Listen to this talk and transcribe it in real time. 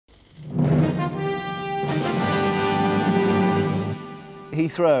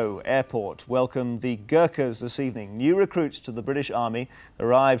Heathrow Airport welcomed the Gurkhas this evening. New recruits to the British Army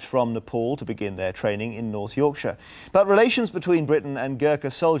arrived from Nepal to begin their training in North Yorkshire. But relations between Britain and Gurkha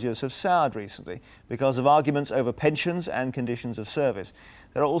soldiers have soured recently because of arguments over pensions and conditions of service.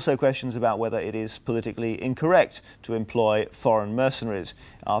 There are also questions about whether it is politically incorrect to employ foreign mercenaries.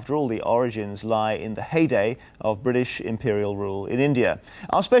 After all, the origins lie in the heyday of British imperial rule in India.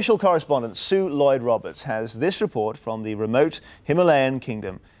 Our special correspondent Sue Lloyd-Roberts has this report from the remote Himalayan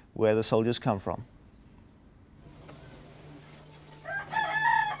kingdom where the soldiers come from.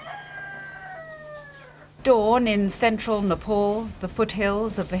 Dawn in central Nepal, the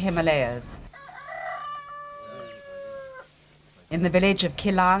foothills of the Himalayas. In the village of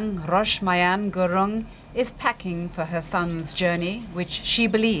Kilang, Roshmayan Gurung is packing for her son's journey, which she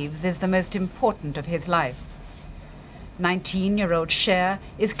believes is the most important of his life. 19-year-old Sher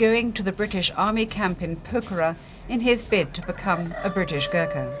is going to the British Army camp in Pokhara in his bid to become a British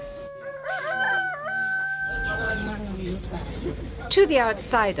Gurkha. To the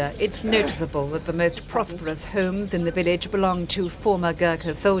outsider, it's noticeable that the most prosperous homes in the village belong to former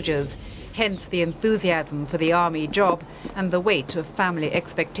Gurkha soldiers, hence the enthusiasm for the army job and the weight of family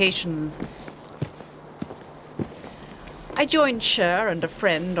expectations. I joined Sher and a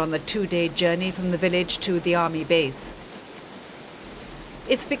friend on the 2-day journey from the village to the army base.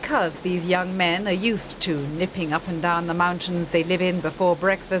 It's because these young men are used to nipping up and down the mountains they live in before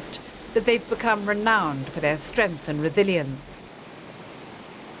breakfast that they've become renowned for their strength and resilience.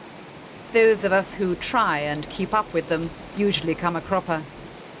 Those of us who try and keep up with them usually come a cropper.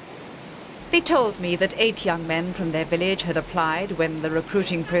 They told me that 8 young men from their village had applied when the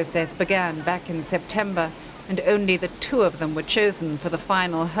recruiting process began back in September, and only the 2 of them were chosen for the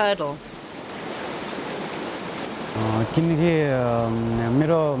final hurdle.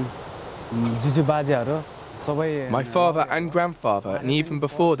 My father and grandfather, and even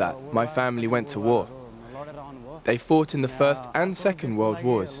before that, my family went to war. They fought in the First and Second World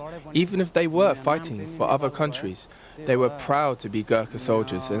Wars. Even if they were fighting for other countries, they were proud to be Gurkha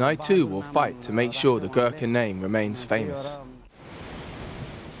soldiers, and I too will fight to make sure the Gurkha name remains famous.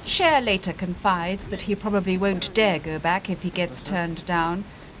 Sher later confides that he probably won't dare go back if he gets turned down.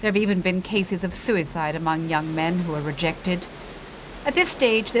 There have even been cases of suicide among young men who are rejected. At this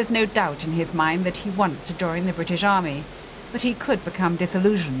stage, there's no doubt in his mind that he wants to join the British Army. But he could become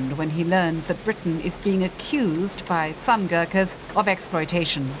disillusioned when he learns that Britain is being accused by some Gurkhas of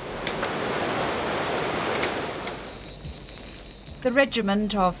exploitation. The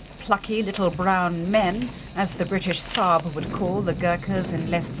regiment of plucky little brown men, as the British Saab would call the Gurkhas in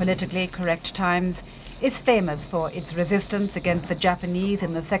less politically correct times, is famous for its resistance against the Japanese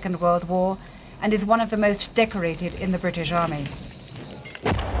in the Second World War and is one of the most decorated in the British Army.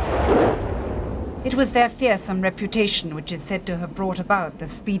 It was their fearsome reputation which is said to have brought about the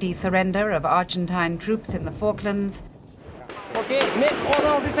speedy surrender of Argentine troops in the Falklands.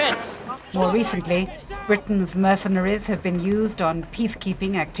 More recently, Britain's mercenaries have been used on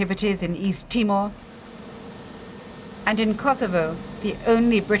peacekeeping activities in East Timor. And in Kosovo, the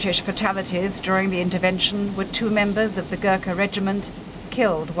only British fatalities during the intervention were 2 members of the Gurkha Regiment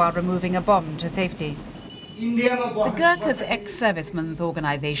killed while removing a bomb to safety. The Gurkhas' ex-servicemen's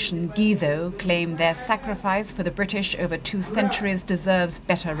organisation, GIZO, claim their sacrifice for the British over 2 centuries deserves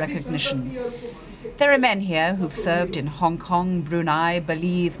better recognition. There are men here who've served in Hong Kong, Brunei,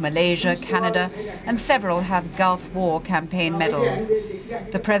 Belize, Malaysia, Canada, and several have Gulf War campaign medals.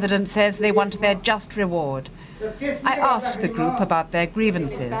 The President says they want their just reward. I asked the group about their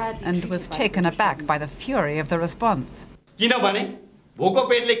grievances and was taken aback by the fury of the response. The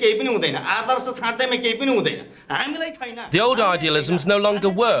old idealisms no longer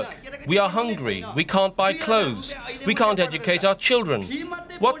work. We are hungry. We can't buy clothes. We can't educate our children.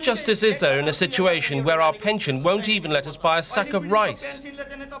 What justice is there in a situation where our pension won't even let us buy a sack of rice?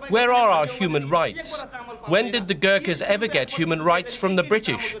 Where are our human rights? When did the Gurkhas ever get human rights from the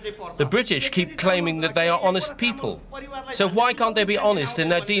British? The British keep claiming that they are honest people. So why can't they be honest in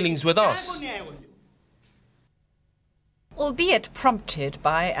their dealings with us? Albeit prompted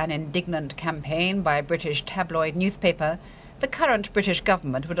by an indignant campaign by a British tabloid newspaper, the current British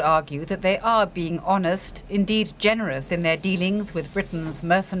government would argue that they are being honest, indeed generous in their dealings with Britain's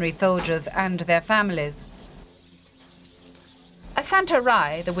mercenary soldiers and their families. Asanta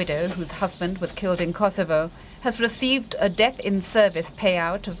Rai, the widow whose husband was killed in Kosovo, has received a death-in-service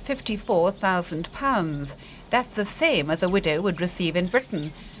payout of £54,000. That's the same as a widow would receive in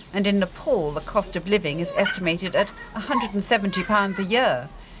Britain. And in Nepal, the cost of living is estimated at £170 a year.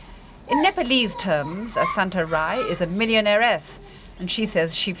 In Nepalese terms, Asanta Rai is a millionairess, and she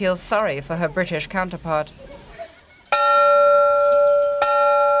says she feels sorry for her British counterpart.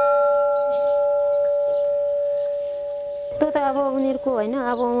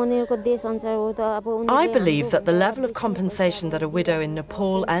 believe that the level of compensation that a widow in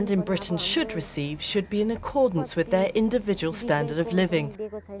Nepal and in Britain should receive should be in accordance with their individual standard of living.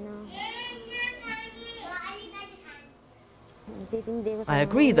 I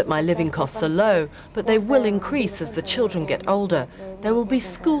agree that my living costs are low, but they will increase as the children get older. There will be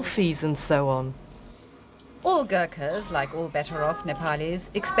school fees and so on. All Gurkhas, like all better-off Nepalis,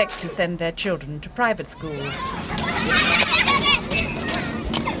 expect to send their children to private schools.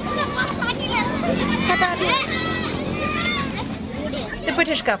 The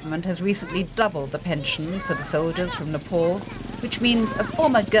British government has recently doubled the pension for the soldiers from Nepal, which means a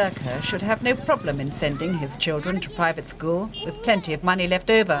former Gurkha should have no problem in sending his children to private school with plenty of money left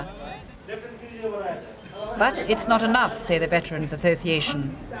over. But it's not enough, say the Veterans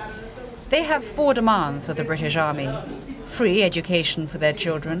Association. They have 4 demands of the British Army: free education for their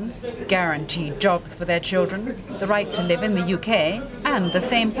children, guaranteed jobs for their children, the right to live in the UK, and the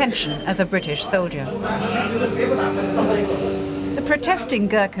same pension as a British soldier. The protesting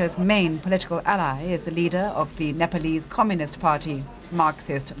Gurkha's main political ally is the leader of the Nepalese Communist Party,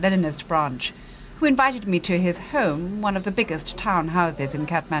 Marxist-Leninist branch, who invited me to his home, one of the biggest townhouses in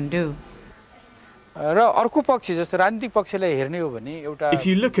Kathmandu. If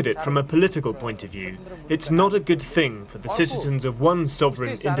you look at it from a political point of view, it's not a good thing for the citizens of one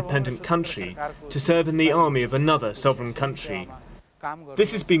sovereign, independent country to serve in the army of another sovereign country.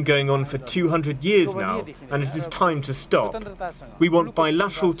 This has been going on for 200 years now, and it is time to stop. We want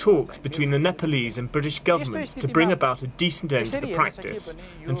bilateral talks between the Nepalese and British governments to bring about a decent end to the practice,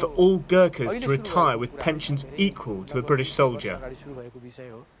 and for all Gurkhas to retire with pensions equal to a British soldier.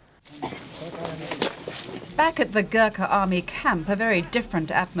 Back at the Gurkha army camp, a very different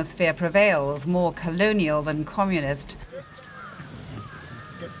atmosphere prevails, more colonial than communist.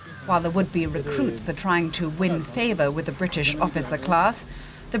 While the would-be recruits are trying to win favour with the British officer class,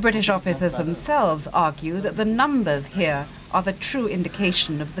 the British officers themselves argue that the numbers here are the true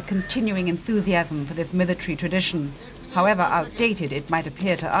indication of the continuing enthusiasm for this military tradition, however outdated it might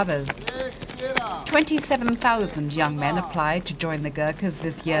appear to others. 27,000 young men applied to join the Gurkhas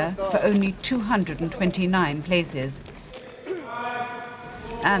this year for only 229 places.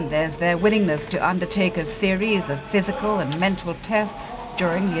 And there's their willingness to undertake a series of physical and mental tests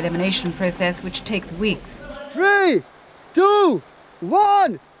during the elimination process, which takes weeks. 3, 2,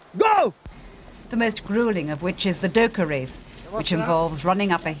 1, go! The most grueling of which is the Dokha race, which involves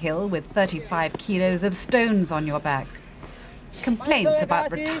running up a hill with 35 kilos of stones on your back. Complaints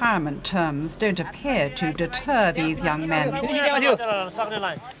about retirement terms don't appear to deter these young men.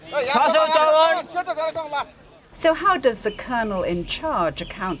 So how does the colonel in charge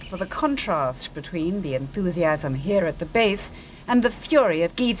account for the contrast between the enthusiasm here at the base and the fury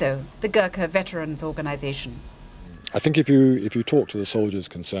of GIZO, the Gurkha Veterans Organisation? I think if you talk to the soldiers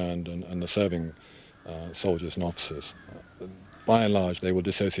concerned and the serving soldiers and officers, by and large they will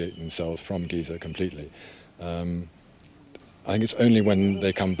dissociate themselves from GIZO completely. I think it's only when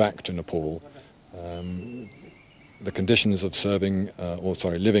they come back to Nepal, the conditions of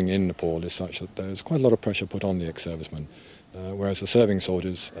living in Nepal is such that there's quite a lot of pressure put on the ex-servicemen, whereas the serving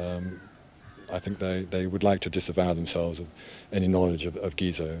soldiers, I think they would like to disavow themselves of any knowledge of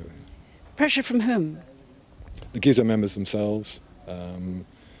GIZO. Pressure from whom? The GIZO members themselves.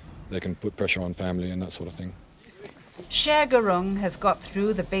 They can put pressure on family and that sort of thing. Sher Gurung has got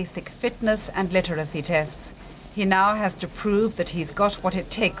through the basic fitness and literacy tests. He now has to prove that he's got what it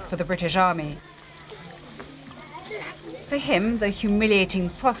takes for the British Army. For him, the humiliating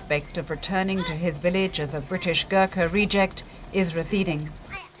prospect of returning to his village as a British Gurkha reject is receding.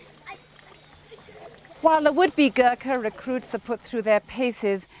 While the would-be Gurkha recruits are put through their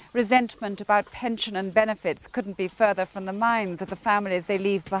paces, resentment about pension and benefits couldn't be further from the minds of the families they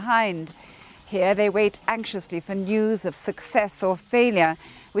leave behind. Here they wait anxiously for news of success or failure,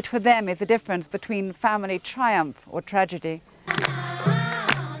 which for them is the difference between family triumph or tragedy.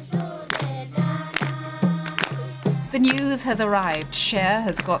 The news has arrived. Sher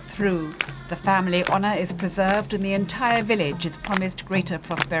has got through. The family honour is preserved and the entire village is promised greater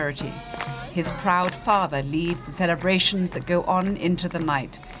prosperity. His proud father leads the celebrations that go on into the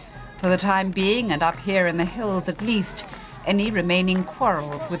night. For the time being, and up here in the hills at least, any remaining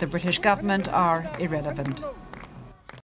quarrels with the British government are irrelevant.